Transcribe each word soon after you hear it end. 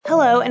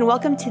Hello, and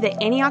welcome to the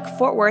Antioch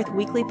Fort Worth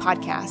Weekly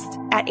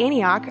Podcast. At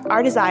Antioch,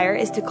 our desire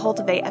is to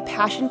cultivate a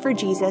passion for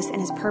Jesus and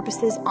his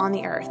purposes on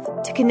the earth.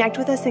 To connect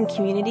with us in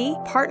community,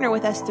 partner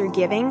with us through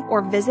giving,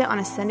 or visit on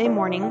a Sunday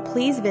morning,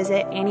 please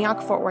visit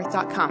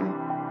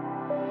AntiochFortWorth.com.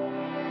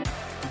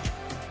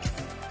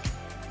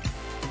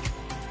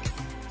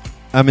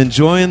 I'm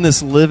enjoying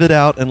this Live It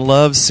Out and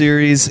Love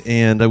series,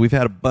 and we've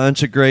had a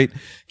bunch of great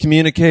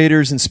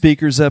communicators and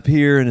speakers up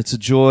here, and it's a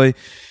joy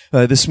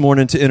this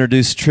morning to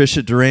introduce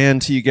Trisha Duran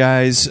to you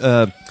guys.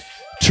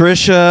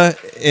 Trisha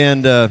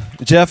and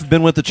Jeff have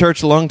been with the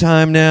church a long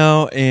time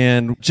now,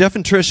 and Jeff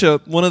and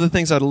Trisha, one of the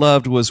things I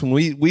loved was when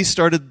we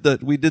did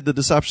the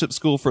discipleship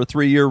school for a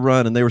 3-year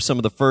run, and they were some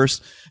of the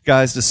first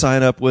guys to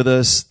sign up with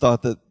us,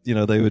 thought that,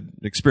 they would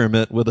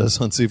experiment with us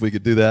and see if we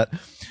could do that.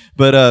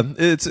 But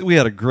we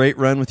had a great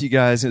run with you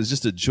guys. It was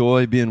just a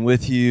joy being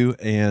with you,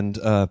 and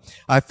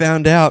I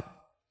found out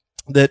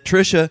that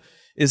Trisha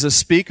is a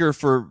speaker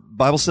for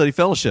Bible Study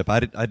Fellowship. I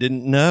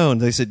didn't know. And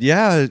they said,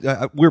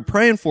 we were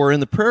praying for her in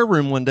the prayer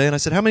room one day. And I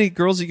said, how many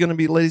girls are you going to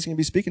be, ladies going to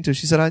be speaking to?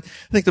 She said, I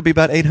think there'll be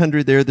about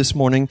 800 there this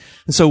morning.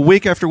 And so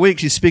week after week,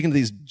 she's speaking to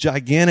these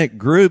gigantic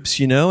groups,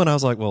 and I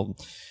was like, well,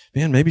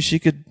 man, maybe she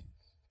could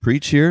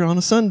preach here on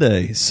a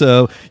Sunday.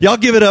 So y'all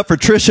give it up for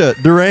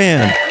Trisha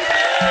Duran.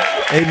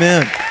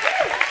 Amen.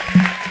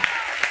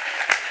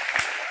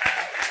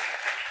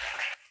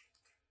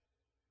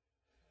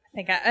 I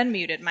think I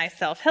unmuted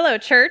myself. Hello,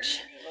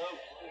 church.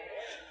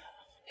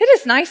 It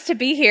is nice to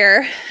be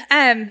here.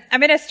 I'm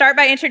going to start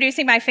by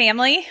introducing my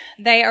family.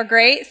 They are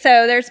great.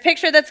 So there's a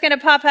picture that's going to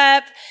pop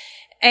up,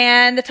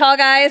 and the tall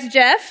guy is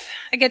Jeff.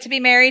 I get to be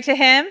married to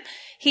him.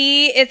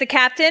 He is a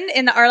captain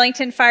in the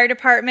Arlington Fire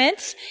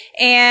Department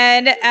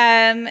and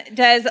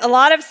does a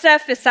lot of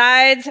stuff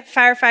besides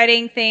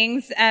firefighting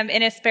things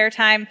in his spare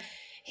time.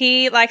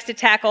 He likes to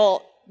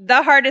tackle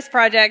the hardest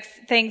projects,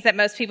 things that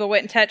most people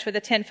wouldn't touch with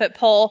a 10-foot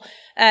pole.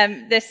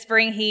 This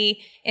spring,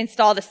 he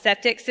installed a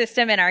septic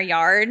system in our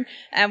yard.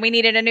 We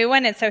needed a new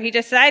one, and so he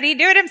decided he'd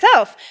do it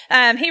himself.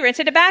 He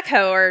rented a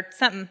backhoe or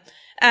something,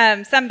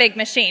 some big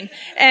machine,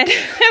 and it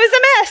was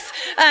a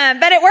mess.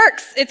 But it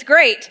works. It's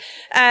great.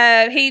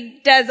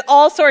 He does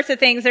all sorts of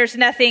things. There's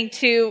nothing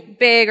too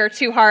big or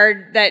too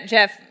hard that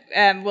Jeff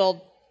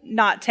will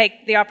not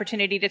take the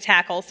opportunity to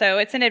tackle. So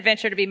it's an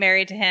adventure to be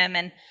married to him,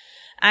 and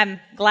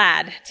I'm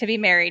glad to be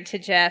married to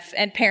Jeff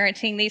and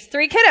parenting these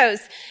 3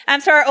 kiddos.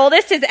 So our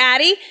oldest is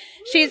Addie.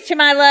 She's to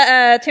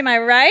my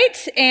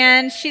right,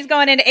 and she's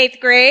going into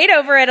 8th grade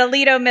over at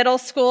Aledo Middle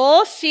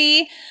School.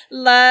 She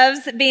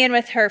loves being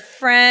with her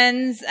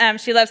friends.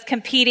 She loves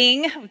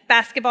competing with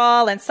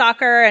basketball and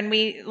soccer, and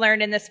we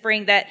learned in the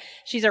spring that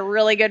she's a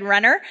really good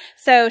runner.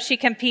 So she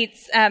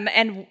competes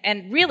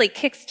and really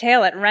kicks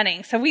tail at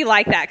running. So we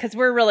like that because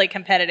we're really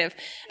competitive.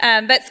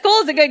 But school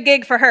is a good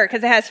gig for her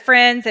because it has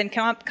friends and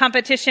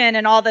competition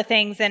and all the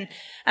things, and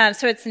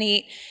so it's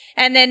neat.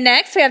 And then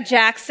next we have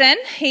Jackson.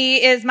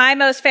 He is my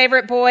most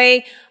favorite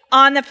boy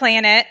on the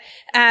planet.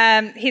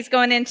 He's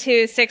going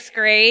into 6th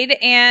grade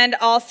and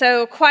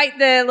also quite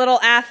the little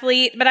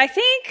athlete. But I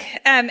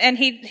think, and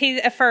he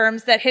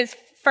affirms that his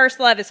first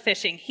love is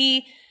fishing.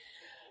 He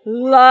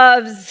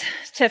loves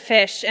to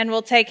fish and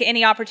will take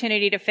any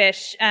opportunity to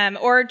fish,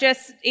 or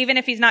just even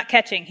if he's not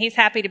catching, he's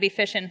happy to be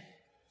fishing.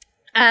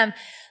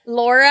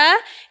 Laura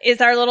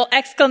is our little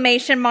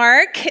exclamation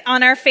mark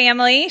on our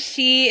family.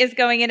 She is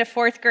going into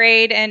 4th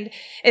grade and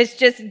is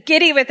just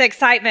giddy with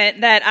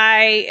excitement that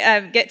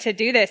I get to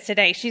do this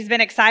today. She's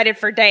been excited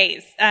for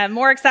days,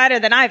 more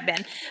excited than I've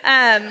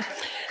been.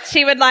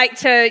 She would like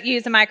to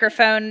use a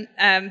microphone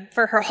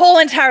for her whole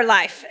entire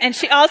life. And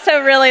she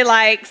also really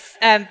likes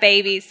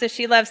babies, so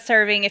she loves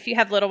serving. If you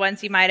have little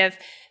ones, you might have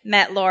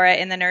met Laura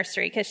in the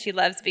nursery because she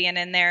loves being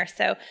in there.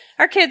 So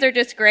our kids are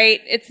just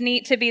great. It's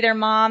neat to be their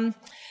mom.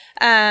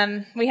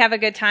 We have a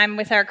good time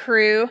with our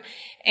crew.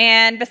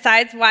 And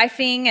besides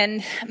wifing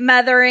and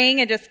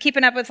mothering and just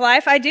keeping up with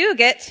life, I do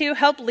get to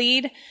help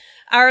lead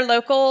our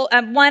local,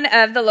 one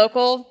of the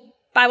local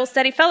Bible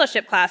Study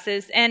Fellowship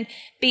classes. And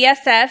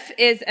BSF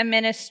is a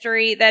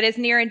ministry that is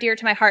near and dear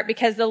to my heart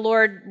because the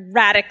Lord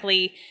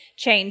radically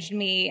changed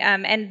me,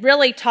 and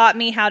really taught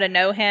me how to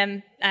know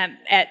him,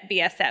 at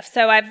BSF.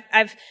 So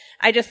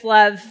I just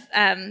love,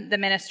 the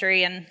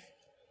ministry, and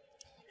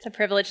it's a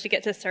privilege to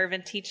get to serve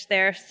and teach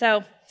there.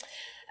 So,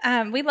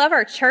 we love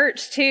our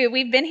church too.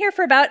 We've been here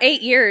for about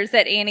 8 years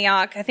at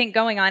Antioch, I think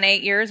going on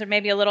 8 years or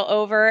maybe a little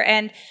over.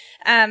 And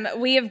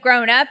we have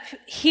grown up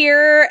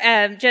here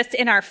just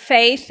in our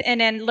faith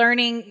and in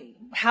learning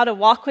how to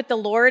walk with the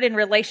Lord in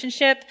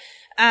relationship.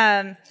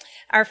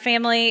 Our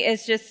family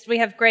is just, we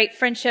have great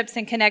friendships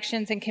and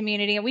connections and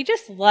community. And we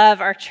just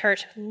love our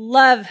church,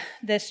 love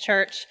this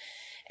church.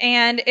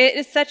 And it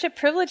is such a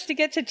privilege to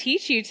get to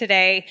teach you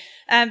today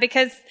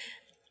because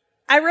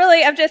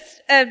I'm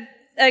just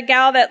a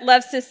gal that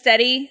loves to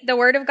study the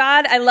Word of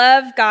God. I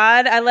love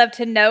God. I love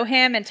to know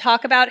Him and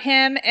talk about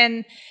Him.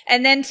 And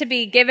then to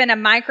be given a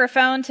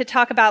microphone to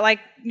talk about like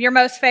your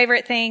most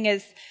favorite thing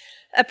is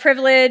a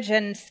privilege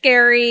and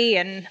scary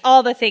and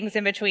all the things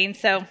in between.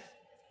 So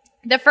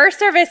The first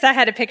service, I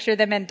had to picture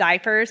them in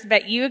diapers,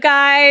 but you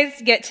guys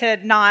get to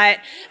not.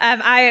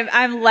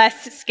 I'm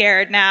less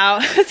scared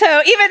now.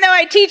 So even though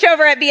I teach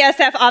over at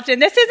BSF often,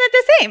 this isn't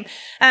the same.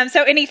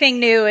 So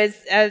anything new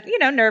is,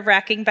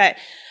 nerve-wracking, but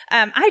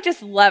I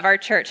just love our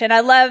church, and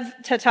I love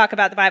to talk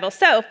about the Bible.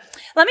 So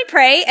let me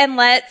pray, and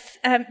let's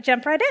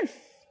jump right in.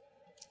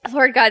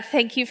 Lord God,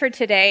 thank you for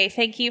today.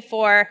 Thank you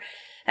for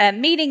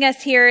meeting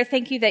us here.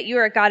 Thank you that you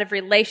are a God of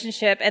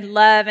relationship and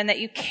love, and that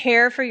you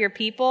care for your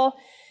people.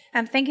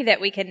 Thank you that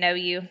we can know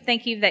you.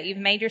 Thank you that you've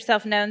made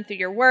yourself known through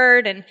your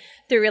word and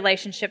through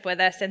relationship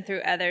with us and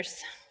through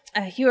others.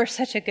 You are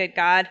such a good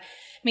God.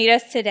 Meet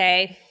us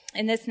today.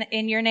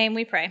 In your name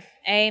we pray.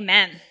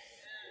 Amen.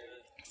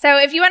 So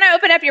if you want to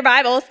open up your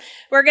Bibles,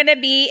 we're going to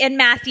be in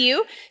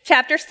Matthew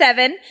chapter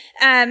 7,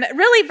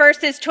 really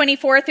verses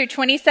 24 through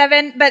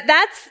 27, but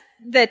that's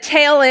the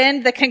tail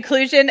end, the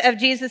conclusion of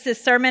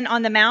Jesus' Sermon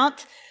on the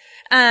Mount.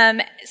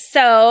 And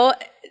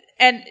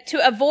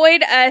to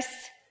avoid us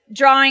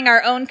drawing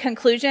our own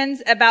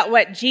conclusions about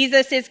what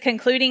Jesus is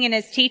concluding in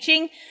his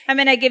teaching, I'm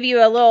going to give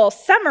you a little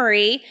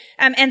summary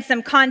and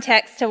some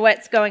context to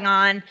what's going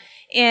on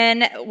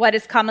in what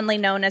is commonly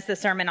known as the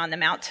Sermon on the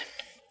Mount.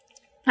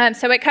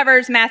 So it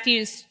covers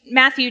Matthew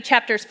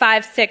chapters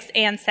 5, 6,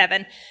 and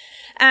 7.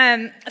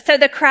 So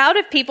the crowd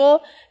of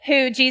people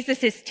who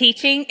Jesus is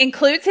teaching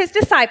includes his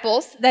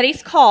disciples that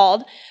he's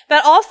called,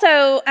 but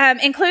also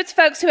includes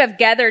folks who have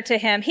gathered to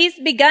him. He's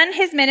begun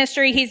his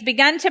ministry. He's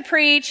begun to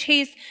preach.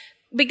 He's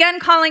begun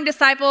calling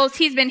disciples.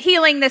 He's been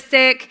healing the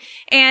sick,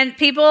 and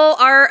people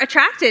are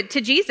attracted to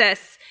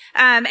Jesus.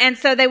 And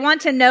so they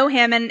want to know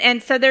him.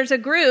 And so there's a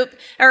group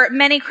or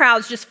many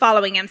crowds just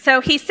following him. So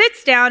he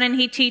sits down and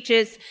he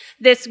teaches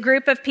this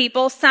group of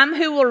people, some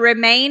who will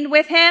remain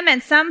with him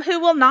and some who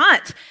will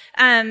not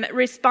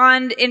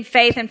respond in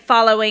faith and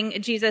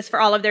following Jesus for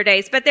all of their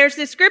days. But there's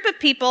this group of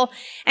people,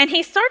 and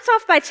he starts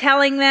off by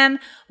telling them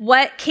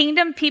what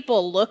kingdom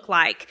people look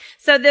like.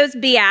 So those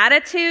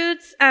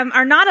Beatitudes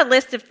are not a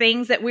list of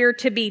things that we're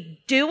to be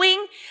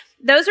doing.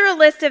 Those are a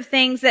list of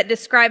things that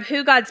describe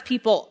who God's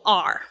people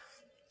are.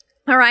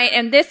 All right,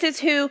 and this is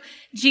who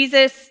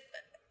Jesus's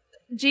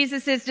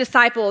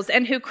disciples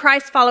and who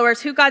Christ's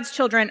followers, who God's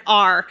children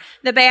are.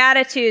 The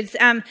Beatitudes,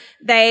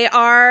 they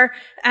are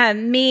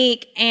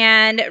meek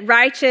and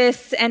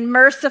righteous and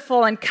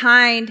merciful and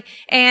kind,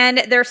 and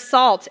they're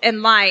salt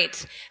and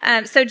light.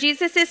 So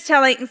Jesus is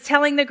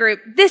telling the group,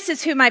 this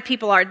is who my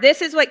people are.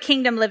 This is what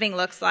kingdom living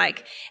looks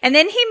like. And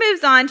then he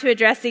moves on to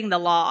addressing the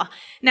law.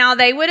 Now,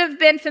 they would have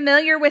been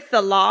familiar with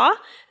the law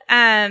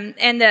and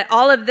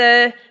all of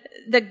the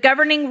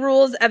governing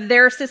rules of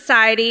their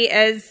society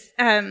as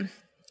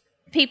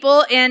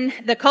people in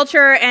the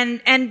culture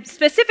and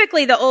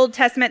specifically the Old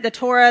Testament, the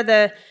Torah,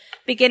 the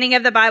beginning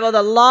of the Bible,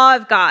 the law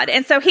of God.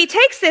 And so he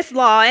takes this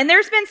law, and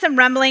there's been some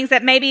rumblings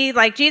that maybe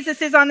like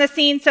Jesus is on the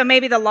scene, so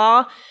maybe the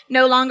law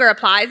no longer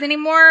applies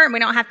anymore and we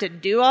don't have to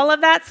do all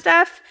of that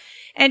stuff.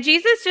 And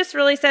Jesus just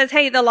really says,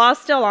 hey, the law's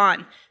still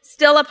on,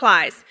 still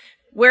applies.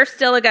 We're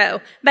still a go.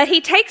 But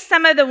he takes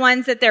some of the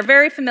ones that they're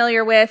very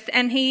familiar with,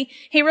 and he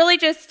really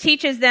just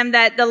teaches them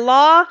that the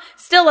law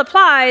still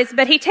applies,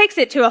 but he takes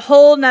it to a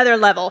whole nother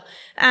level.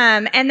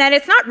 And that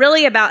it's not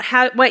really about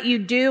what you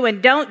do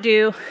and don't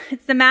do.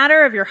 It's the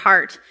matter of your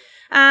heart.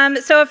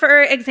 So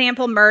for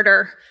example,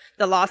 murder.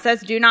 The law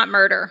says do not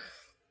murder.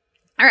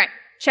 All right,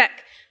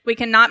 check. We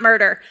cannot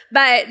murder.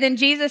 But then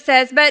Jesus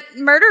says, but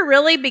murder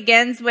really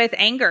begins with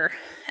anger,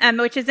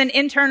 which is an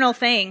internal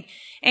thing.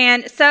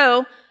 And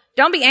so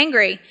don't be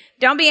angry.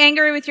 Don't be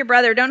angry with your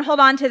brother. Don't hold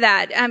on to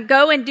that.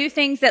 Go and do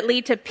things that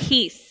lead to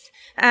peace.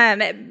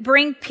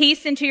 Bring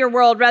peace into your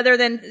world rather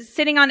than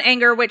sitting on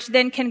anger, which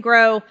then can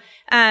grow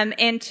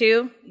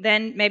into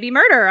then maybe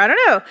murder. I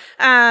don't know.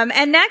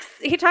 And next,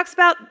 he talks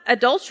about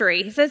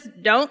adultery. He says,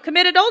 don't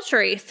commit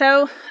adultery.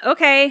 So,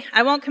 okay,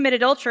 I won't commit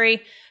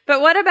adultery. But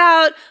what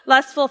about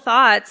lustful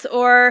thoughts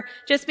or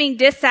just being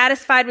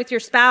dissatisfied with your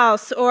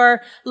spouse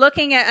or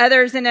looking at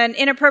others in an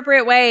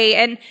inappropriate way?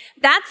 And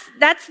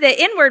that's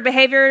the inward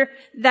behavior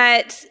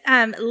that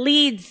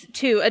leads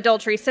to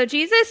adultery. So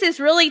Jesus is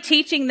really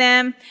teaching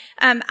them,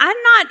 I'm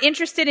not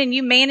interested in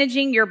you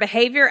managing your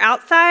behavior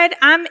outside.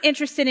 I'm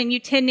interested in you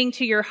tending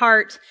to your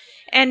heart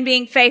and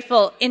being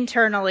faithful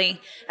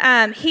internally.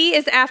 He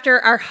is after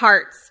our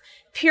hearts,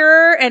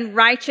 pure and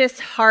righteous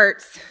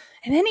hearts.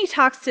 And then he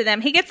talks to them.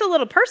 He gets a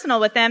little personal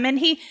with them. And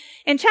he,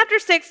 in chapter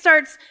 6,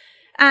 starts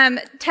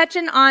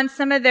touching on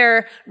some of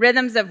their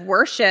rhythms of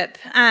worship.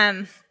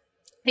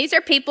 These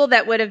are people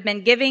that would have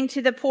been giving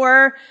to the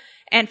poor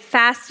and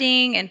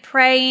fasting and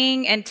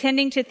praying and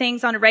tending to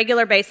things on a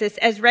regular basis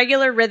as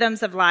regular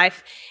rhythms of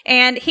life.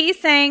 And he's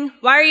saying,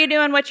 why are you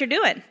doing what you're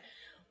doing?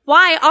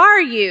 Why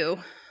are you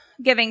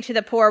giving to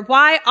the poor?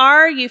 Why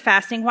are you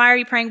fasting? Why are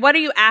you praying? What are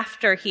you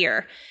after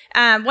here?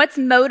 What's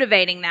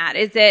motivating that?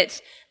 Is it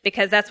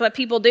because that's what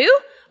people do?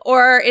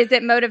 Or is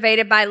it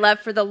motivated by love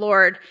for the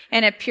Lord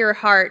and a pure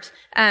heart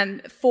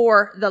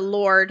for the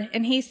Lord?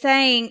 And he's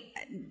saying,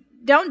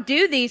 don't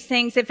do these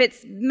things if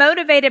it's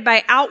motivated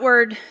by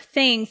outward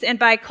things and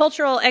by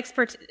cultural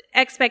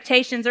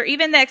expectations or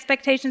even the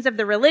expectations of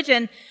the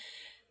religion.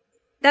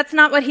 That's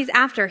not what he's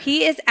after.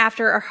 He is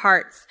after our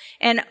hearts.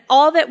 And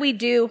all that we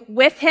do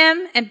with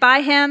him and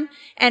by him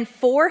and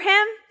for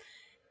him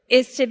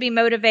is to be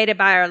motivated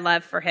by our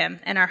love for him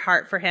and our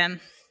heart for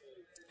him.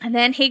 And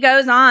then he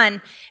goes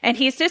on, and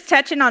he's just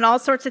touching on all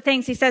sorts of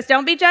things. He says,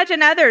 don't be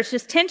judging others.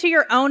 Just tend to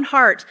your own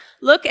heart.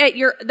 Look at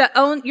your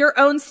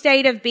own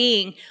state of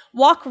being.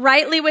 Walk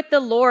rightly with the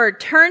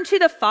Lord. Turn to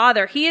the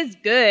Father. He is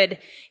good.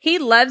 He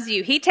loves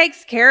you. He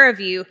takes care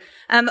of you.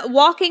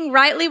 Walking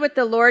rightly with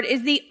the Lord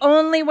is the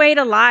only way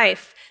to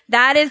life.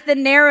 That is the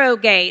narrow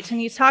gate.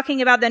 And he's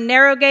talking about the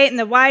narrow gate and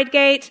the wide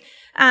gate.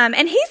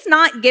 And he's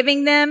not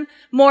giving them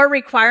more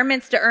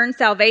requirements to earn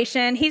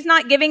salvation. He's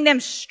not giving them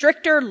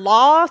stricter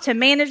law to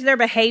manage their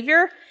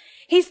behavior.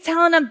 He's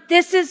telling them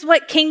this is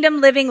what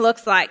kingdom living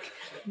looks like.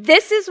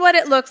 This is what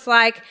it looks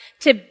like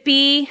to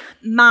be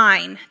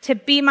mine, to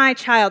be my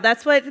child.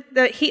 That's what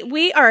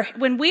we are.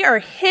 When we are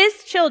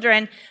his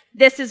children,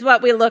 this is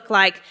what we look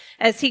like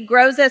as he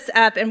grows us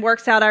up and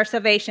works out our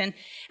salvation.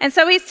 And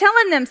so he's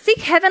telling them, seek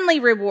heavenly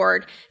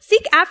reward.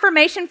 Seek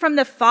affirmation from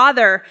the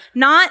Father,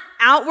 not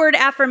outward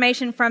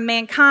affirmation from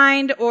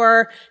mankind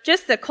or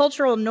just the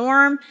cultural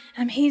norm.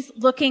 He's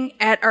looking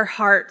at our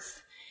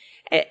hearts.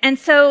 And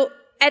so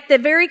at the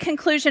very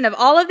conclusion of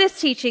all of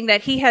this teaching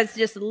that he has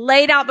just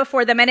laid out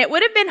before them, and it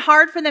would have been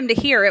hard for them to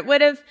hear. It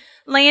would have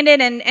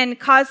landed and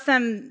caused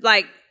some,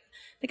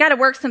 they got to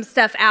work some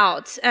stuff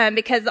out,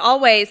 because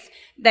always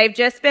they've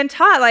just been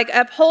taught,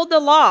 uphold the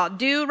law,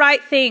 do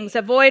right things,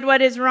 avoid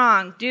what is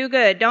wrong, do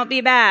good, don't be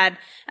bad.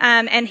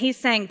 And he's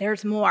saying,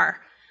 there's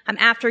more. I'm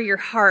after your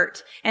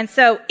heart. And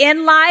so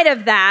in light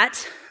of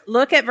that,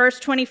 look at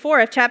verse 24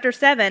 of chapter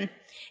 7.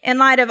 In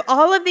light of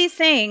all of these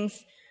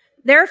things,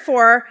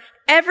 therefore,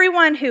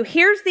 everyone who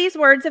hears these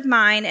words of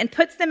mine and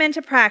puts them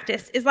into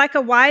practice is like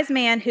a wise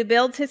man who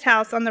builds his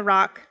house on the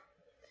rock.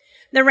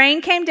 The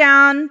rain came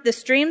down, the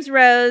streams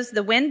rose,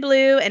 the wind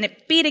blew, and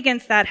it beat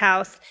against that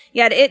house.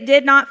 Yet it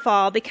did not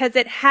fall because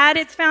it had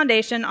its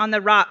foundation on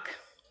the rock.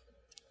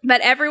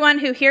 But everyone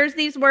who hears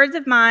these words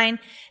of mine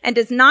and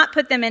does not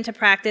put them into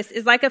practice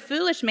is like a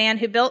foolish man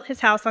who built his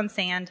house on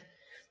sand.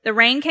 The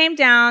rain came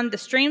down, the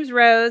streams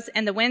rose,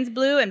 and the winds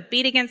blew and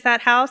beat against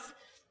that house,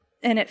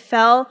 and it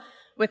fell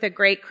with a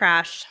great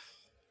crash.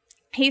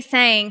 He's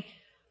saying,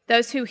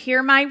 those who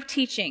hear my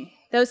teaching,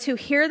 those who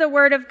hear the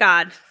word of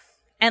God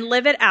and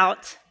live it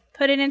out,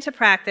 put it into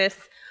practice,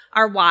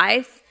 are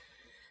wise.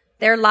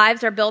 Their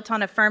lives are built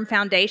on a firm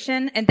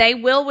foundation, and they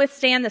will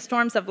withstand the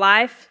storms of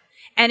life.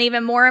 And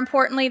even more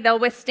importantly, they'll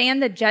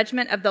withstand the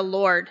judgment of the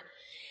Lord.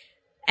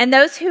 And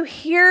those who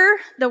hear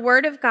the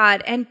word of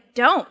God and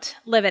don't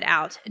live it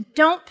out,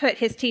 don't put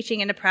his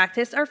teaching into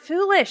practice, are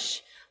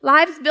foolish.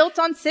 Lives built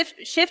on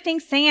shifting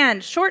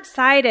sand,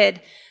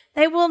 short-sighted.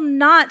 They will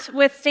not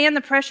withstand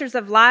the pressures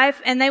of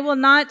life, and they will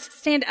not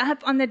stand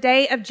up on the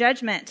day of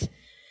judgment.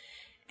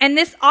 And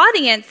this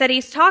audience that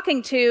he's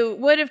talking to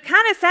would have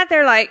kind of sat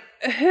there like,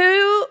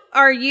 who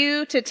are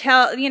you to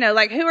tell,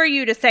 who are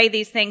you to say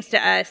these things to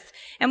us?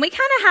 And we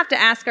kind of have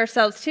to ask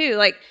ourselves too,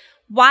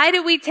 why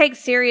do we take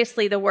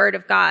seriously the word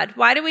of God?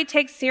 Why do we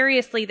take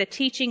seriously the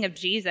teaching of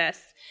Jesus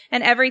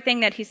and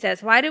everything that he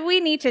says? Why do we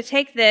need to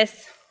take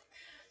this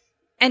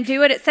and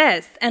do what it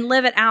says and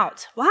live it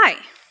out? Why?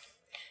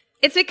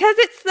 It's because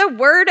it's the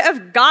word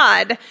of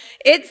God.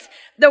 It's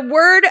the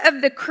word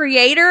of the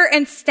creator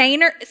and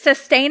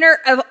sustainer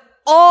of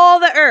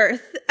all the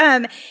earth.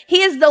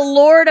 He is the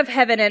Lord of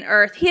heaven and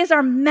earth. He is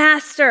our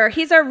master.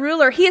 He's our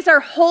ruler. He is our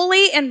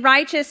holy and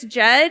righteous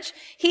judge.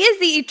 He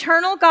is the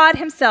eternal God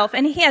himself,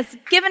 and he has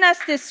given us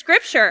this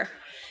scripture.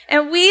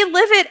 And we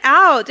live it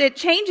out. It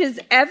changes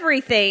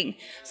everything.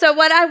 So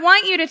what I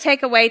want you to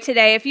take away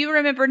today, if you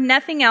remember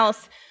nothing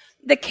else,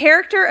 the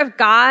character of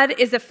God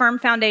is a firm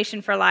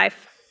foundation for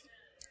life.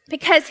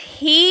 Because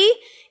he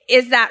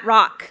is that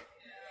rock.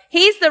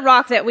 He's the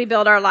rock that we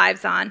build our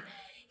lives on.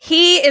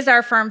 He is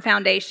our firm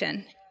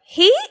foundation.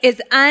 He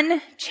is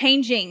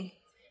unchanging.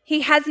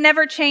 He has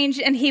never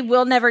changed, and he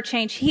will never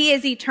change. He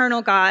is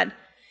eternal God.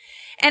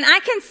 And I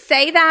can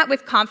say that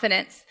with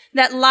confidence,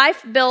 that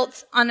life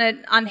built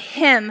on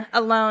him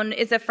alone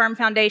is a firm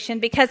foundation,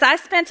 because I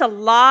spent a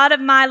lot of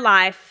my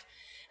life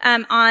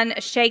on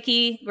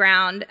shaky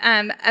ground,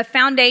 a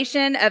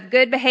foundation of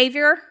good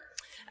behavior.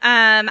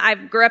 I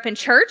grew up in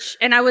church,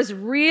 and I was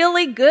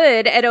really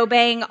good at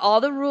obeying all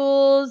the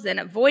rules and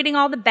avoiding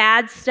all the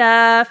bad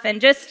stuff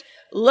and just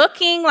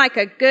looking like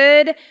a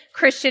good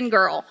Christian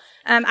girl.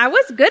 I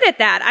was good at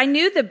that. I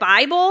knew the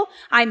Bible.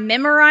 I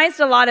memorized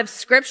a lot of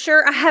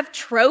scripture. I have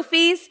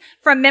trophies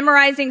from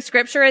memorizing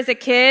scripture as a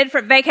kid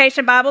from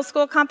Vacation Bible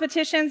School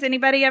competitions.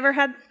 Anybody ever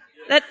had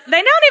that?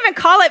 They don't even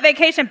call it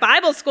Vacation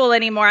Bible School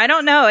anymore. I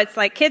don't know. It's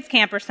like kids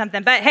camp or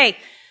something, but hey,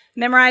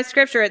 memorize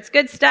scripture. It's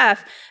good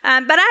stuff.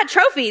 But I had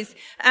trophies,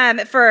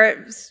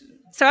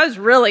 so I was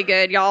really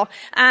good, y'all.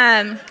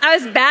 I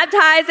was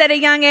baptized at a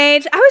young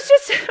age. I'm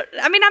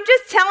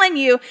just telling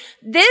you,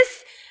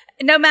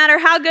 no matter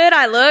how good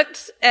I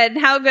looked and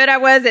how good I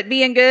was at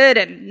being good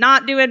and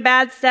not doing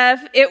bad stuff,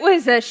 it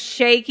was a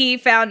shaky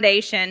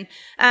foundation.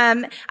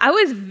 I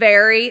was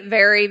very,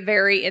 very,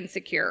 very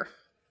insecure.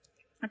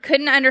 I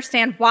couldn't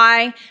understand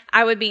why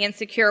I would be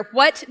insecure.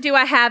 What do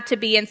I have to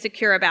be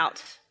insecure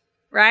about?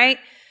 Right?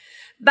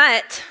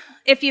 But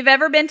if you've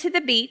ever been to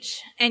the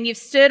beach and you've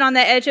stood on the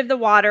edge of the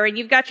water and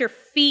you've got your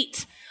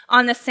feet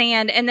on the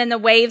sand and then the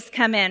waves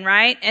come in,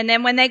 right? And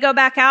then when they go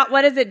back out,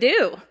 what does it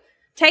do?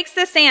 Takes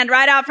the sand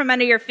right out from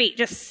under your feet,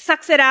 just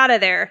sucks it out of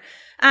there.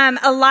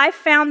 A life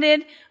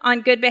founded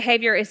on good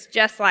behavior is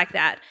just like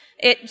that.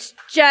 It's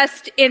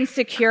just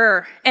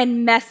insecure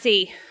and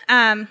messy.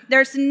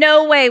 There's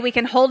no way we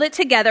can hold it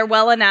together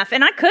well enough.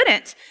 And I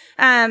couldn't.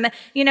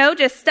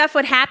 Just stuff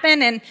would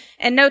happen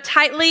and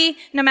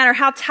no matter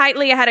how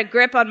tightly I had a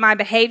grip on my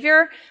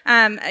behavior,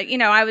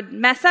 I would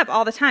mess up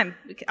all the time,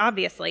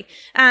 obviously.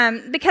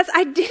 Because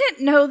I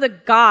didn't know the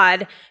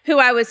God who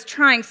I was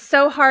trying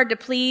so hard to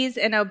please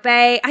and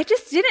obey. I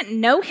just didn't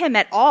know him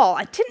at all.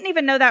 I didn't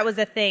even know that was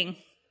a thing.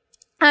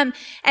 And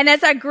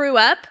as I grew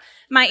up,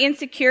 my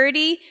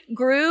insecurity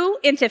grew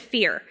into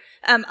fear.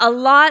 A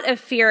lot of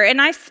fear.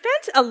 And I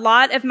spent a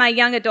lot of my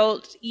young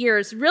adult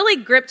years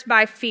really gripped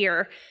by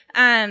fear.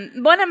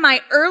 One of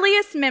my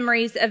earliest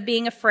memories of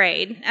being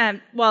afraid,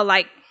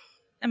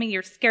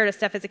 you're scared of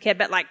stuff as a kid,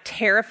 but like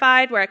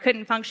terrified where I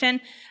couldn't function,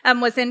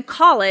 was in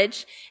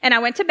college. And I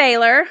went to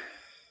Baylor.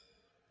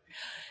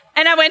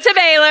 Come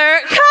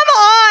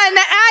on! The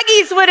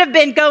Aggies would have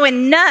been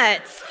going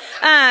nuts.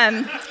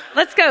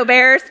 Let's go,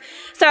 Bears.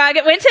 So I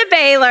went to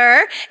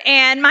Baylor,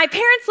 and my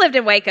parents lived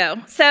in Waco,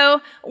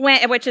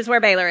 which is where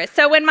Baylor is.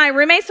 So when my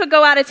roommates would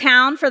go out of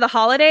town for the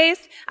holidays,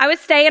 I would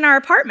stay in our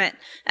apartment,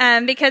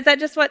 because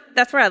that's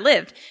where I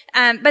lived.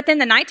 But then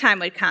the nighttime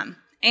would come,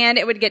 and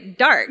it would get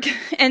dark,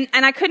 and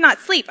I could not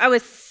sleep. I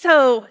was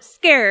so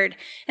scared.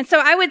 And so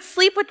I would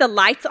sleep with the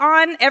lights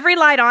on, every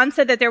light on,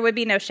 so that there would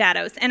be no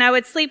shadows. And I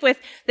would sleep with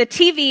the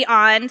TV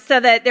on so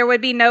that there would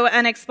be no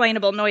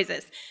unexplainable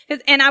noises.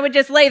 And I would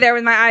just lay there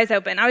with my eyes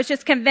open. I was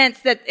just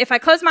convinced that if I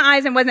closed my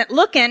eyes and wasn't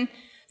looking,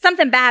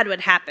 something bad would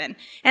happen.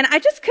 And I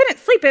just couldn't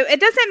sleep. It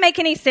doesn't make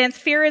any sense.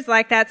 Fear is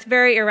like that. It's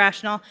very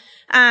irrational.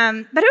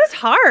 But it was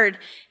hard.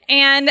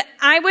 And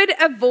I would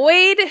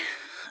avoid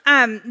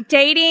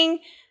dating.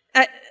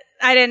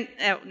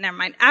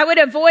 I would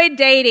avoid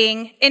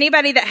dating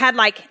anybody that had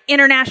like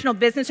international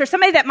business or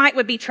somebody that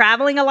would be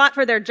traveling a lot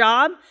for their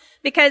job,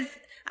 because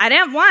I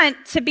didn't want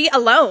to be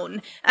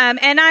alone.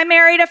 And I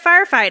married a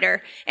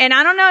firefighter. And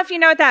I don't know if you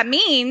know what that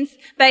means,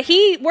 but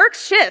he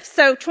works shifts.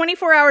 So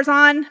 24 hours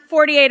on,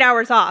 48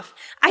 hours off.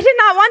 I did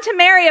not want to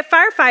marry a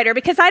firefighter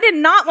because I did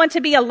not want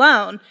to be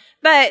alone.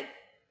 But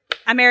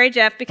I married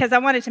Jeff because I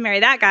wanted to marry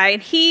that guy,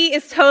 and he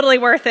is totally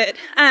worth it.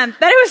 But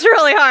it was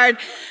really hard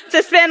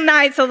to spend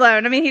nights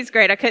alone. I mean, he's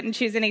great. I couldn't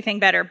choose anything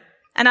better.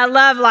 And I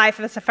love life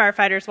as a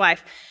firefighter's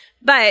wife.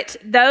 But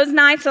those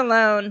nights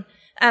alone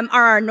are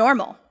our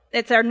normal.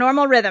 It's our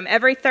normal rhythm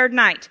every third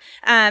night.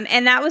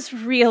 And that was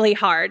really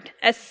hard,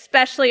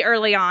 especially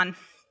early on.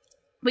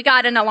 We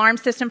got an alarm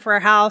system for our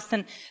house,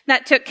 and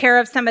that took care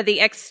of some of the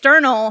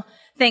external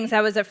things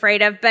I was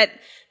afraid of, but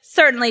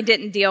certainly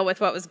didn't deal with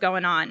what was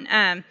going on.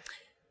 I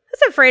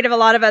was afraid of a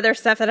lot of other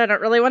stuff that I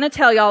don't really want to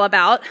tell y'all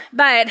about,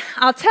 but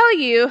I'll tell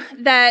you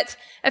that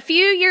a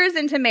few years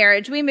into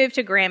marriage, we moved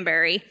to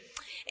Granbury.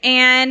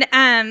 And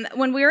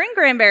when we were in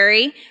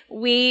Granbury,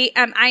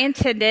 I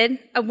attended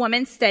a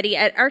women's study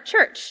at our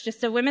church,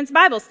 just a women's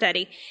Bible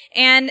study.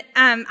 And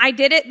I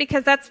did it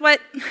because that's what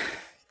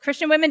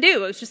Christian women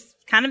do. It was just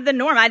kind of the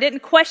norm. I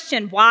didn't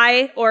question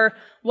why or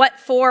what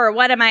for or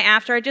what am I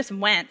after. I just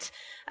went.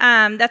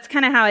 That's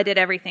kind of how I did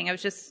everything. It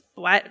was just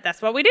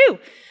that's what we do,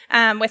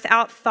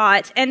 without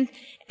thought. And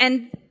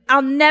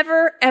I'll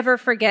never, ever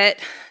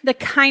forget the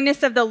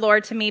kindness of the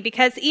Lord to me,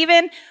 because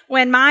even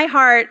when my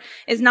heart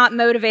is not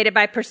motivated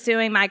by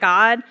pursuing my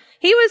God,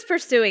 he was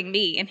pursuing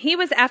me, and he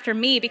was after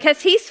me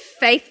because he's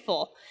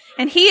faithful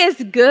and he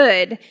is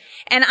good.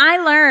 And I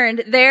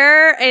learned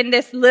there in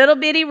this little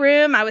bitty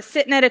room, I was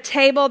sitting at a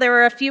table. There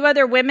were a few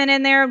other women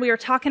in there, and we were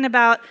talking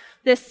about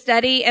this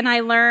study, and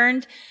I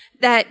learned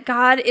that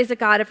God is a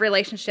God of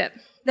relationship,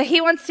 that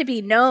he wants to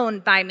be known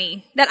by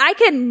me, that I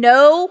can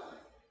know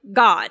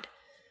God.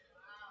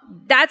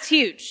 That's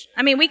huge.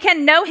 I mean, we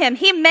can know him.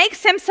 He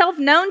makes himself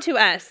known to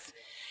us.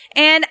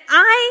 And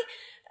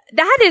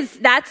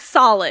that's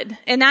solid.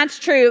 And that's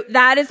true.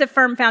 That is a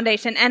firm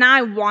foundation. And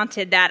I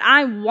wanted that.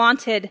 I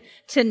wanted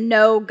to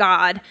know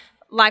God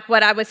like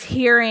what I was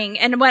hearing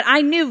and what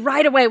I knew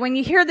right away. When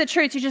you hear the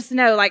truth, you just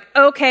know, like,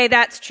 okay,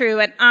 that's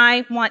true. And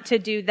I want to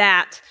do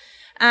that.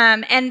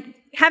 And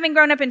having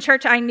grown up in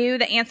church, I knew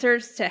the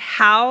answers to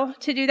how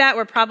to do that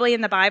were probably in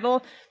the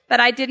Bible,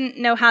 but I didn't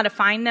know how to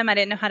find them. I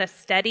didn't know how to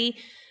study.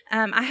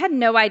 I had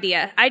no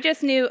idea. I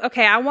just knew,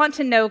 okay, I want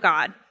to know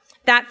God.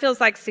 That feels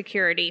like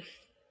security.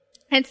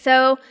 And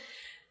so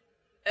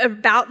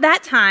about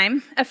that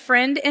time, a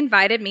friend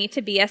invited me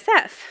to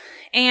BSF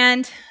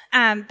and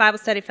Bible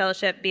Study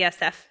Fellowship,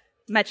 BSF.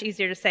 much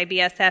easier to say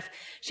BSF.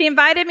 She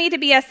invited me to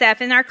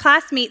BSF, and our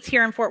class meets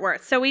here in Fort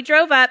Worth. So we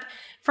drove up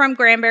from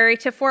Granbury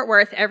to Fort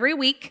Worth every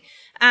week.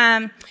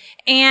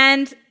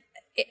 And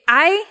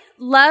I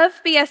love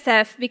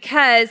BSF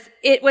because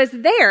it was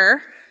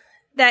there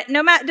that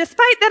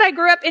despite that I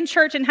grew up in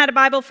church and had a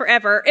Bible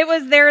forever, it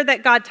was there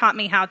that God taught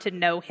me how to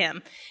know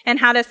him and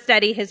how to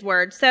study his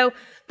word. So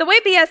the way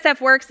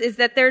BSF works is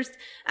that there's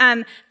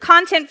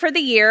content for the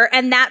year,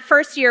 and that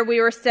first year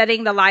we were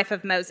studying the life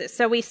of Moses.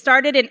 So we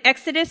started in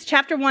Exodus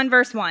chapter 1,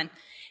 verse 1.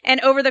 And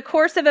over the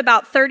course of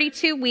about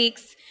 32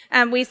 weeks,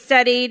 we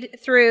studied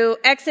through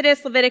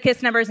Exodus,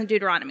 Leviticus, Numbers, and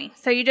Deuteronomy.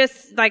 So you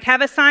just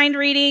have assigned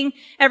reading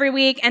every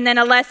week and then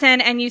a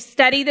lesson, and you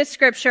study the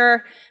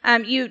scripture.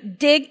 You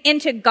dig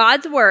into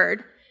God's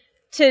word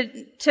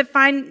to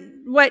find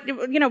what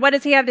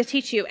does he have to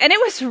teach you. And it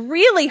was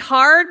really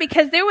hard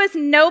because there was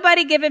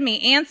nobody giving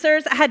me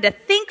answers. I had to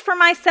think for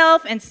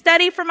myself and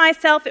study for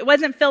myself. It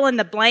wasn't fill in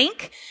the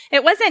blank.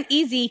 It wasn't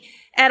easy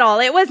at all.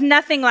 It was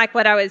nothing like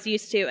what I was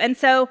used to. And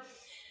so,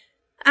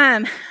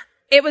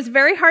 it was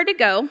very hard to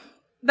go,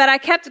 but I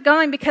kept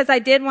going because I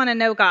did want to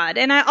know God.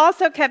 And I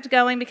also kept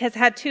going because I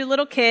had 2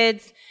 little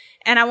kids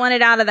and I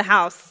wanted out of the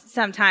house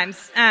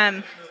sometimes.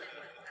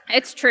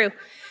 It's true.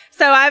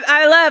 So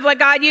I love what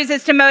God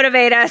uses to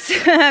motivate us.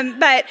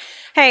 But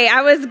hey,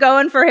 I was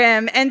going for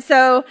him. And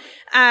so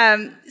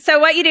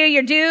what you do,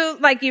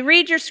 you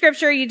read your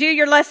scripture, you do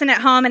your lesson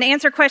at home and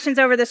answer questions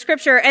over the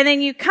scripture. And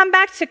then you come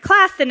back to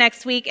class the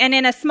next week and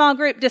in a small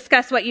group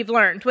discuss what you've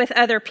learned with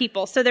other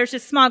people. So there's a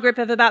small group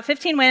of about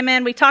 15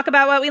 women. We talk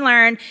about what we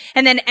learned.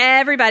 And then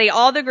everybody,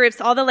 all the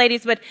groups, all the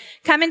ladies would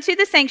come into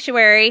the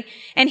sanctuary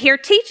and hear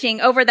teaching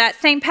over that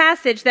same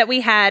passage that we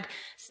had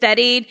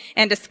studied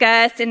and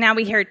discussed, and now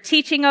we heard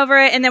teaching over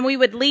it, and then we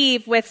would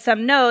leave with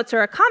some notes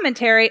or a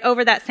commentary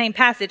over that same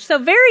passage. So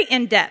very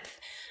in-depth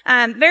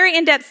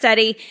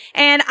study,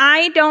 and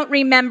I don't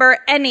remember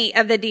any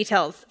of the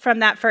details from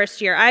that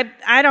first year.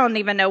 I don't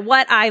even know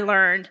what I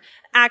learned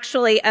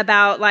actually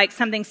about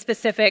something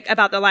specific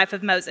about the life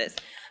of Moses.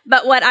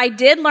 But what I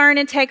did learn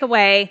and take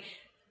away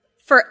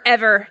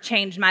forever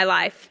changed my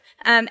life.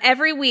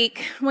 Every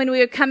week when we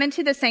would come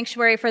into the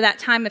sanctuary for that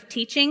time of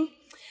teaching,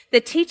 the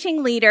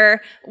teaching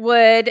leader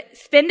would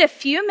spend a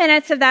few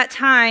minutes of that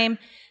time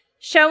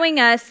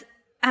showing us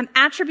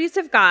attributes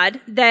of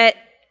God that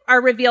are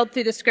revealed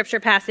through the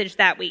scripture passage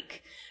that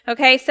week.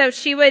 Okay, so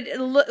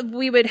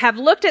we would have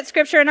looked at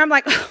scripture, and I'm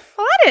like, well,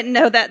 I didn't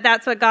know that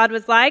that's what God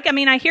was like. I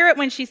mean, I hear it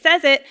when she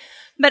says it,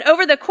 but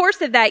over the course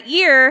of that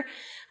year,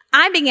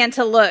 I began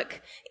to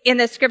look in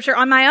the scripture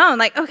on my own,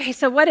 okay,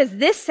 so what does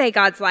this say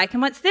God's like,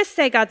 and what's this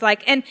say God's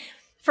like? And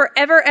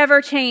forever,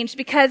 ever changed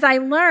because I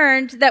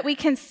learned that we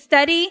can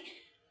study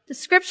the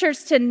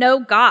scriptures to know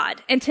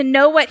God and to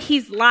know what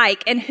he's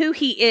like and who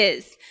he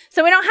is.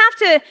 So we don't have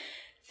to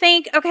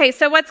think, okay,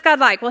 so what's God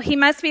like? Well, he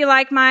must be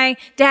like my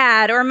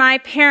dad or my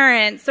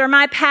parents or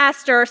my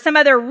pastor or some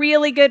other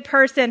really good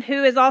person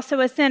who is also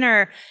a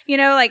sinner.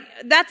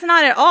 That's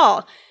not at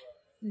all.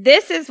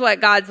 This is what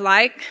God's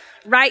like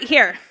right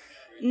here.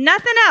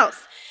 Nothing else.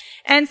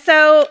 And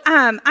so,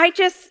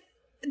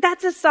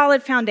 that's a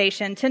solid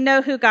foundation to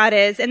know who God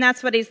is, and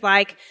that's what he's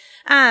like.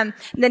 The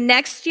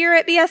next year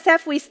at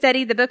BSF, we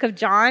studied the book of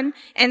John.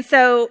 And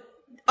so,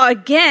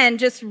 again,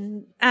 just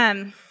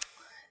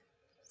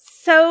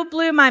so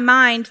blew my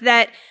mind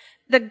that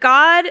the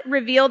God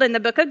revealed in the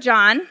book of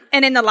John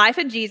and in the life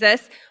of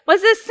Jesus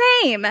was the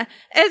same as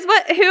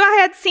who I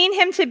had seen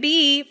him to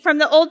be from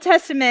the Old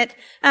Testament,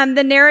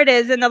 the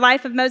narratives and the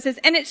life of Moses.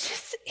 And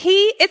it's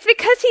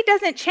because he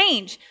doesn't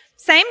change.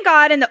 Same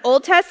God in the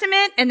Old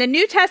Testament and the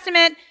New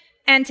Testament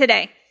and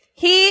today.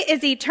 He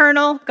is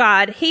eternal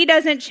God. He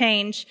doesn't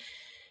change.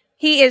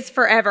 He is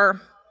forever.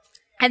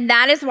 And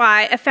that is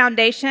why a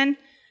foundation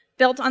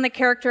built on the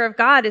character of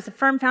God is a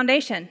firm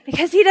foundation,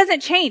 because he doesn't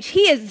change.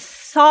 He is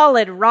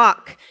solid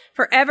rock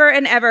forever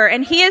and ever.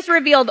 And he is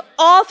revealed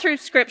all through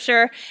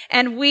scripture,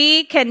 and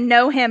we can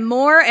know him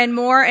more and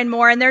more and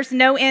more. And there's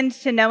no end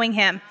to knowing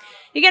him.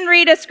 You can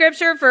read a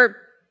scripture for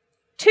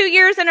 2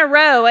 years in a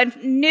row and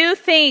new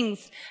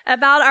things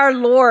about our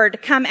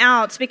Lord come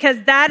out,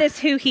 because that is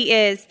who he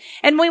is.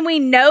 And when we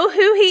know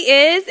who he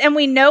is and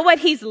we know what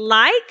he's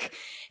like,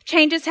 it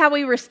changes how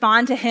we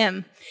respond to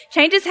him,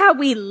 changes how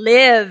we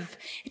live,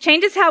 it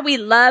changes how we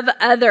love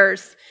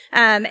others.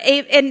 And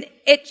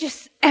it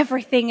just,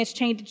 everything is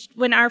changed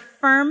when our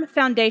firm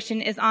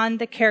foundation is on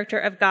the character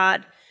of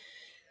God.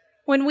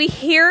 When we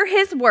hear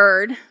his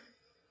word,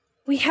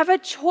 we have a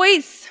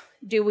choice.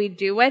 Do we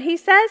do what he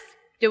says?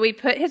 Do we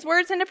put his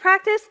words into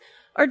practice,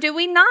 or do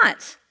we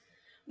not?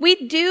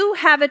 We do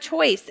have a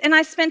choice. And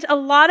I spent a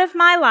lot of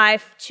my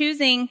life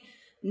choosing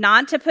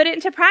not to put it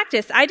into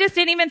practice. I just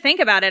didn't even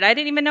think about it. I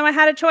didn't even know I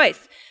had a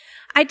choice.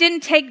 I didn't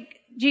take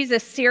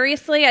Jesus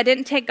seriously. I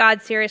didn't take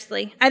God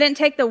seriously. I didn't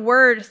take the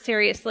word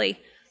seriously.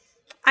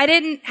 I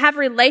didn't have a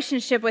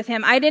relationship with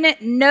him. I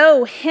didn't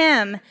know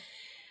him.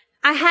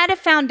 I had a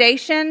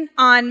foundation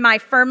on my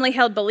firmly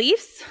held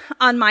beliefs,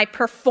 on my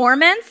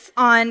performance,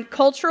 on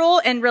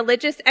cultural and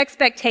religious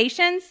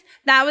expectations.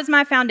 That was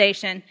my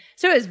foundation.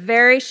 So it was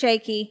very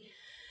shaky.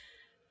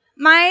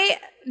 My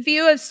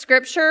view of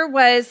scripture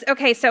was,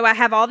 okay, so I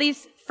have all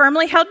these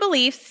firmly held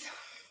beliefs,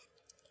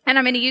 and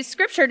I'm going to use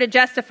scripture to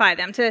justify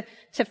them, to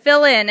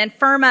fill in and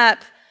firm up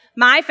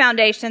my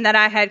foundation that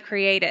I had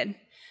created.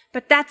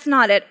 But that's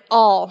not at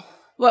all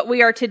what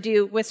we are to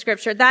do with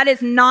scripture. That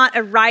is not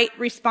a right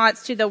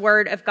response to the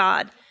word of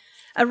God.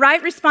 A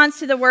right response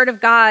to the word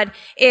of God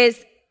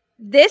is,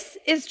 this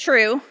is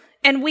true,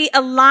 and we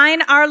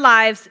align our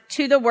lives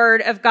to the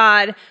word of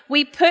God.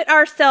 We put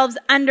ourselves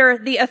under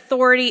the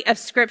authority of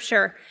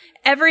scripture.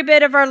 Every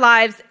bit of our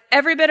lives,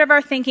 every bit of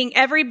our thinking,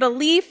 every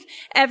belief,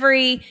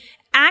 every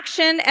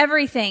action,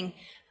 everything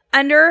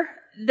under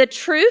the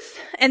truth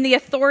and the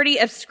authority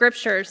of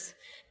scriptures.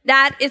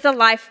 That is a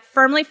life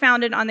firmly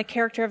founded on the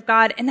character of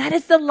God, and that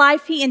is the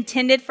life he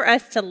intended for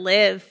us to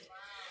live.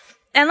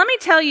 And let me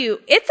tell you,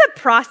 it's a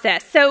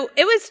process. So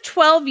it was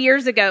 12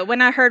 years ago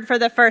when I heard for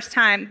the first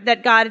time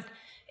that God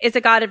is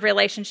a God of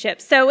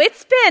relationships. So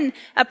it's been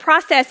a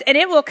process, and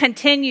it will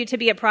continue to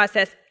be a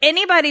process.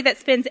 Anybody that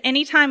spends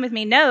any time with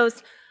me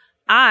knows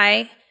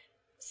I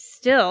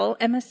still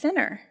am a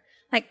sinner.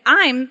 Like,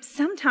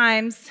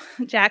 sometimes,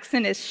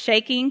 Jackson is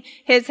shaking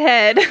his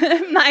head.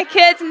 My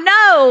kids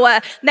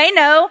know. They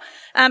know.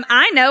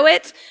 I know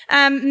it.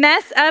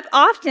 Mess up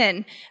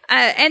often.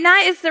 And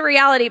that is the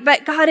reality.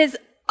 But God is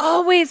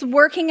always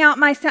working out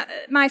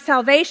my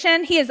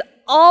salvation. He is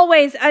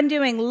always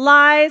undoing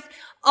lies,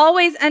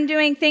 always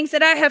undoing things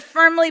that I have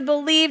firmly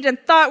believed and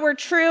thought were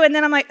true. And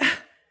then I'm like,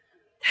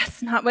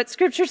 that's not what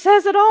scripture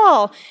says at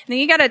all. And then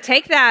you got to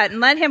take that and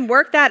let him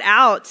work that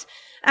out.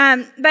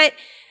 But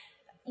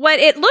what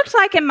it looked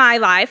like in my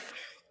life,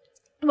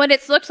 what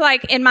it's looked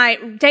like in my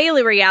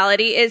daily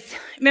reality is,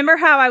 remember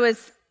how I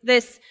was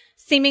this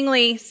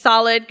seemingly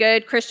solid,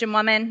 good Christian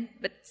woman,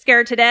 but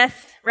scared to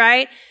death,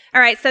 right? All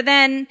right. So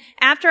then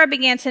after I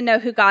began to know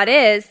who God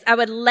is, I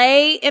would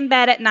lay in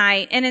bed at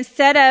night, and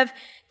instead of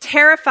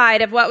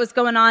terrified of what was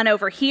going on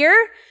over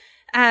here,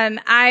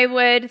 I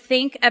would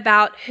think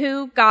about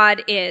who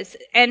God is.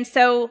 And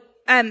so,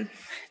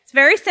 it's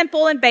very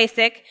simple and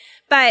basic,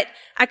 but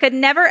I could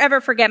never,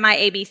 ever forget my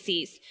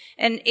ABCs.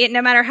 And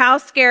no matter how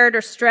scared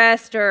or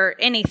stressed or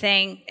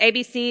anything,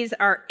 ABCs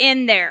are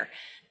in there.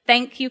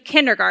 Thank you,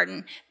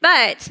 kindergarten.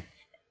 But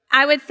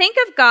I would think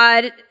of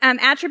God,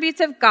 attributes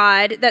of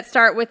God that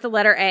start with the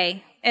letter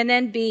A, and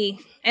then B,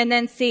 and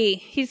then C.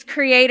 He's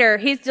creator,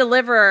 he's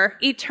deliverer,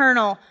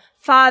 eternal,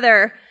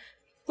 Father,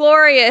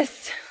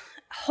 glorious,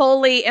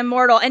 holy,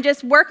 immortal, and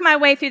just work my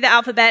way through the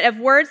alphabet of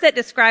words that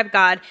describe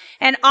God.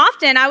 And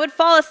often I would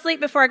fall asleep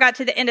before I got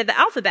to the end of the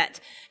alphabet,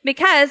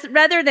 because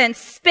rather than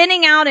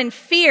spinning out in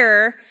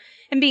fear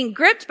and being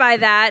gripped by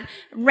that,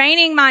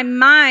 reining my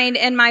mind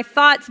and my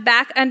thoughts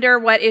back under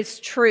what is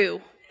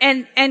true.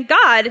 And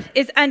God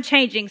is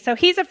unchanging, so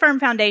he's a firm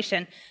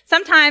foundation.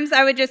 Sometimes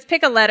I would just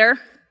pick a letter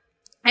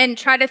and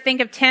try to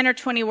think of 10 or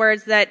 20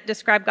 words that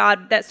describe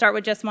God that start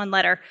with just one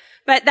letter.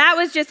 But that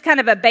was just kind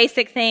of a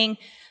basic thing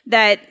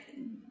that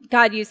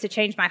God used to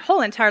change my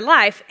whole entire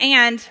life,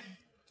 and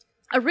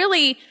a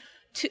really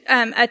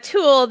a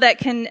tool that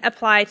can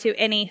apply to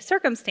any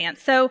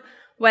circumstance. So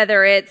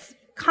whether it's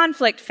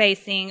conflict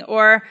facing,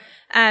 or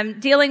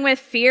dealing with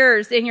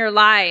fears in your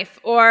life,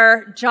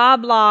 or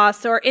job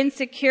loss, or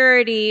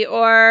insecurity,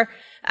 or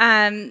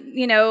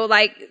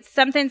like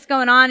something's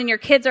going on and your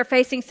kids are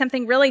facing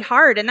something really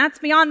hard, and that's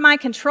beyond my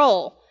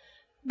control.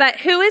 But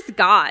who is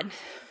God?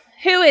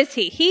 Who is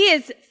he? He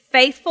is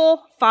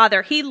faithful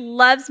Father. He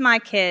loves my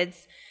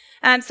kids.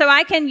 So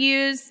I can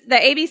use the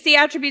ABC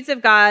attributes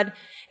of God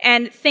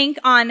and think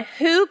on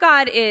who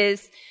God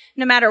is,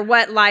 no matter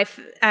what life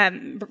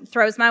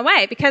throws my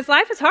way. Because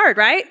life is hard,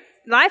 right?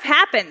 Life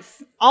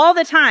happens all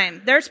the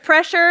time. There's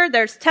pressure,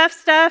 there's tough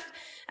stuff,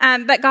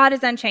 but God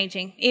is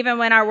unchanging, even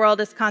when our world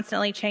is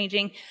constantly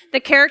changing. The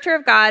character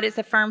of God is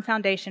a firm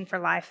foundation for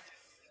life.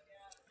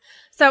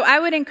 So I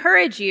would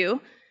encourage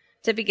you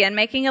to begin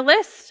making a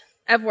list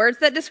of words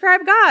that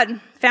describe God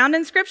found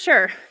in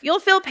Scripture. You'll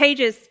fill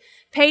pages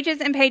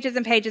and pages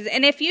and pages.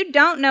 And if you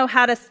don't know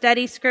how to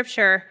study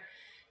Scripture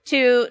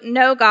to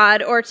know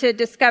God or to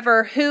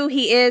discover who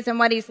he is and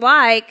what he's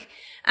like,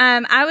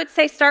 I would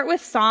say start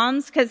with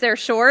Psalms, because they're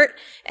short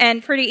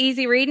and pretty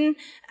easy reading,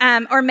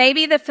 or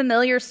maybe the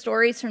familiar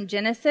stories from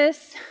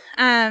Genesis.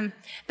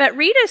 But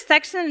read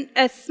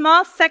a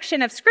small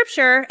section of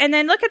Scripture, and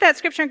then look at that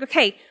Scripture and go,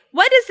 okay,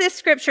 what does this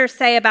Scripture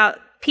say about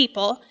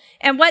people?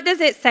 And what does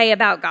it say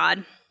about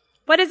God?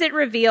 What does it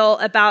reveal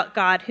about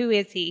God? Who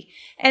is he?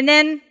 And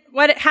then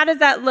how does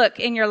that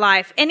look in your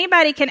life?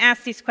 Anybody can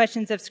ask these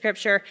questions of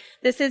Scripture.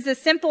 This is a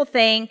simple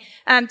thing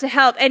to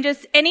help. And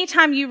just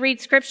anytime you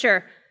read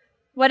Scripture,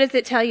 what does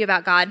it tell you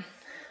about God?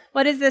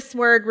 What does this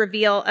word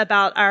reveal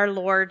about our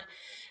Lord?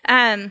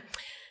 And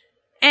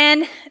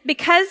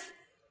because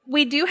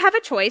we do have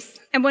a choice,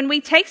 and when we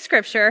take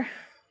Scripture,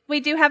 we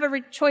do have a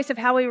choice of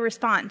how we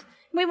respond.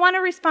 We want to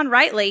respond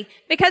rightly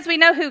because we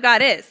know who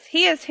God is.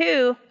 He is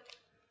who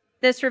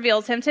this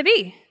reveals him to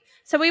be.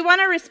 So we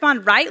want to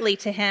respond rightly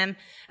to him,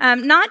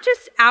 not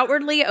just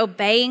outwardly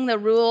obeying the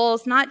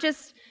rules, not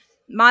just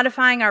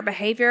modifying our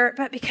behavior,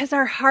 but because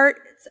our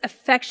heart's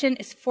affection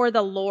is for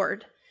the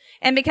Lord.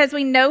 And because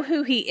we know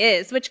who he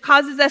is, which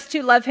causes us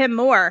to love him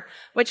more,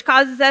 which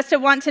causes us to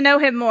want to know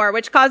him more,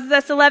 which causes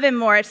us to love him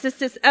more. It's just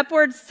this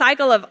upward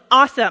cycle of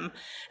awesome.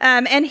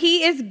 And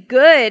he is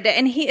good,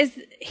 and he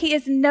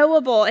is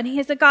knowable, and he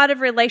is a God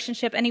of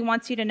relationship, and he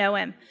wants you to know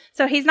him.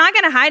 So he's not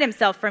going to hide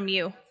himself from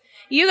you.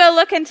 You go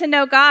looking to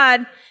know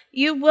God,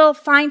 you will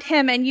find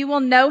him and you will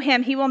know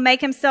him. He will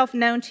make himself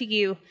known to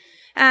you.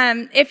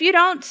 If you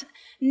don't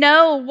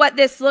know what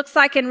this looks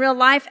like in real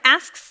life,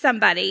 ask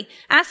somebody.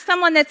 Ask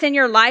someone that's in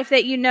your life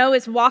that you know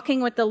is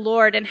walking with the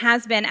Lord and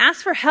has been.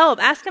 Ask for help.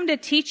 Ask them to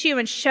teach you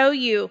and show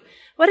you.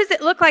 What does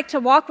it look like to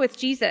walk with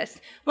Jesus?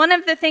 One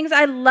of the things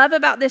I love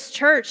about this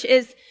church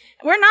is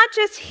we're not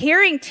just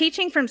hearing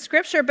teaching from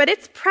Scripture, but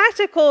it's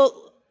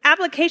practical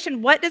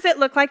application. What does it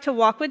look like to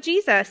walk with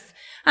Jesus?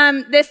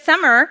 This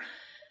summer,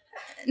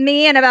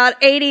 me and about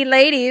 80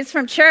 ladies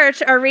from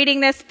church are reading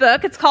this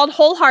book. It's called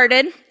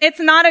Wholehearted. It's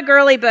not a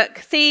girly book.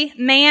 See,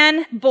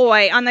 man,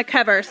 boy on the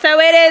cover. So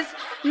it is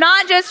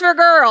not just for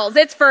girls.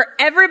 It's for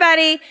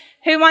everybody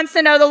who wants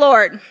to know the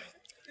Lord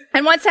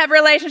and wants to have a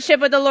relationship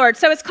with the Lord.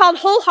 So it's called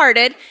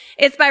Wholehearted.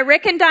 It's by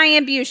Rick and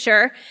Diane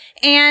Busher.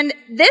 And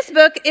this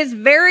book is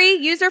very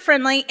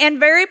user-friendly and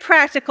very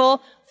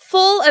practical,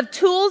 full of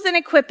tools and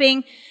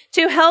equipping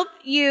to help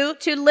you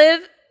to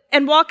live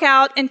and walk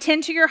out and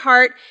tend to your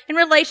heart in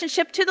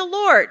relationship to the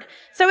Lord.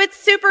 So it's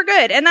super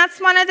good. And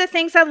that's one of the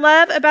things I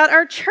love about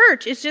our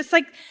church. It's just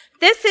like,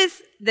 this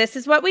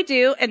is what we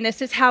do, and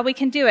this is how we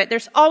can do it.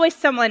 There's always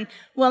someone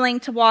willing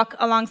to walk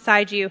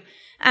alongside you.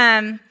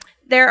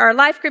 There are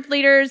life group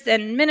leaders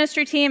and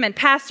ministry team and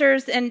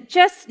pastors, and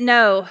just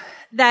know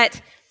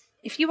that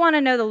if you want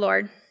to know the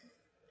Lord,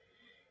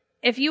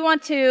 if you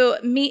want to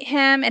meet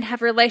him and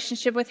have a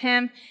relationship with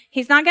him,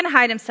 he's not going to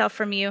hide himself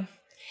from you.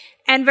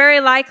 And very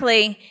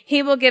likely,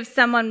 he will give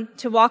someone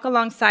to walk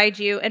alongside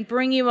you and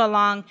bring you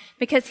along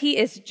because he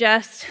is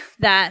just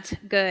that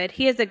good.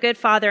 He is a good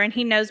father, and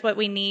he knows what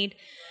we need.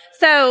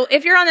 So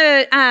if you're on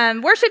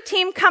the worship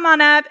team, come on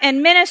up,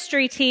 and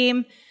ministry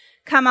team,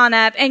 come on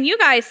up. And you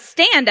guys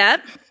stand up.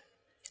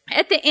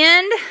 At the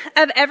end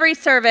of every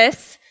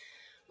service,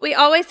 we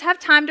always have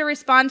time to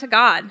respond to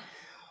God.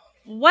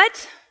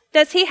 What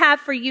does he have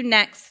for you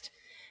next?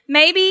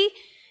 Maybe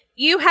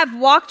you have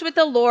walked with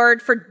the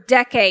Lord for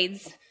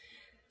decades,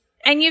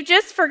 and you've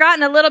just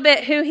forgotten a little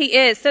bit who he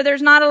is, so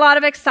there's not a lot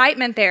of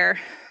excitement there.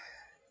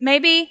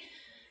 Maybe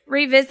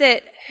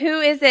revisit,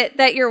 who is it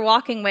that you're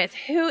walking with?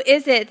 Who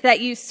is it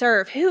that you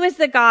serve? Who is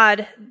the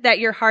God that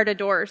your heart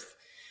adores?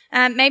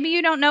 Maybe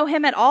you don't know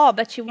him at all,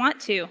 but you want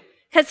to,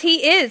 because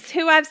he is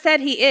who I've said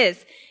he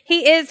is.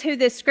 He is who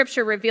this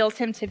scripture reveals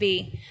him to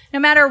be. No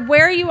matter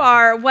where you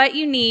are, what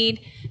you need,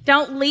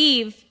 don't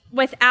leave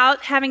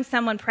without having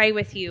someone pray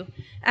with you.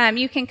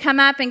 You can come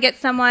up and get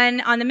someone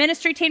on the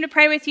ministry team to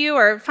pray with you,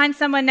 or find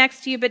someone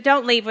next to you, but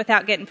don't leave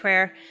without getting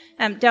prayer.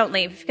 Don't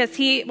leave, because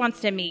he wants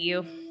to meet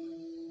you.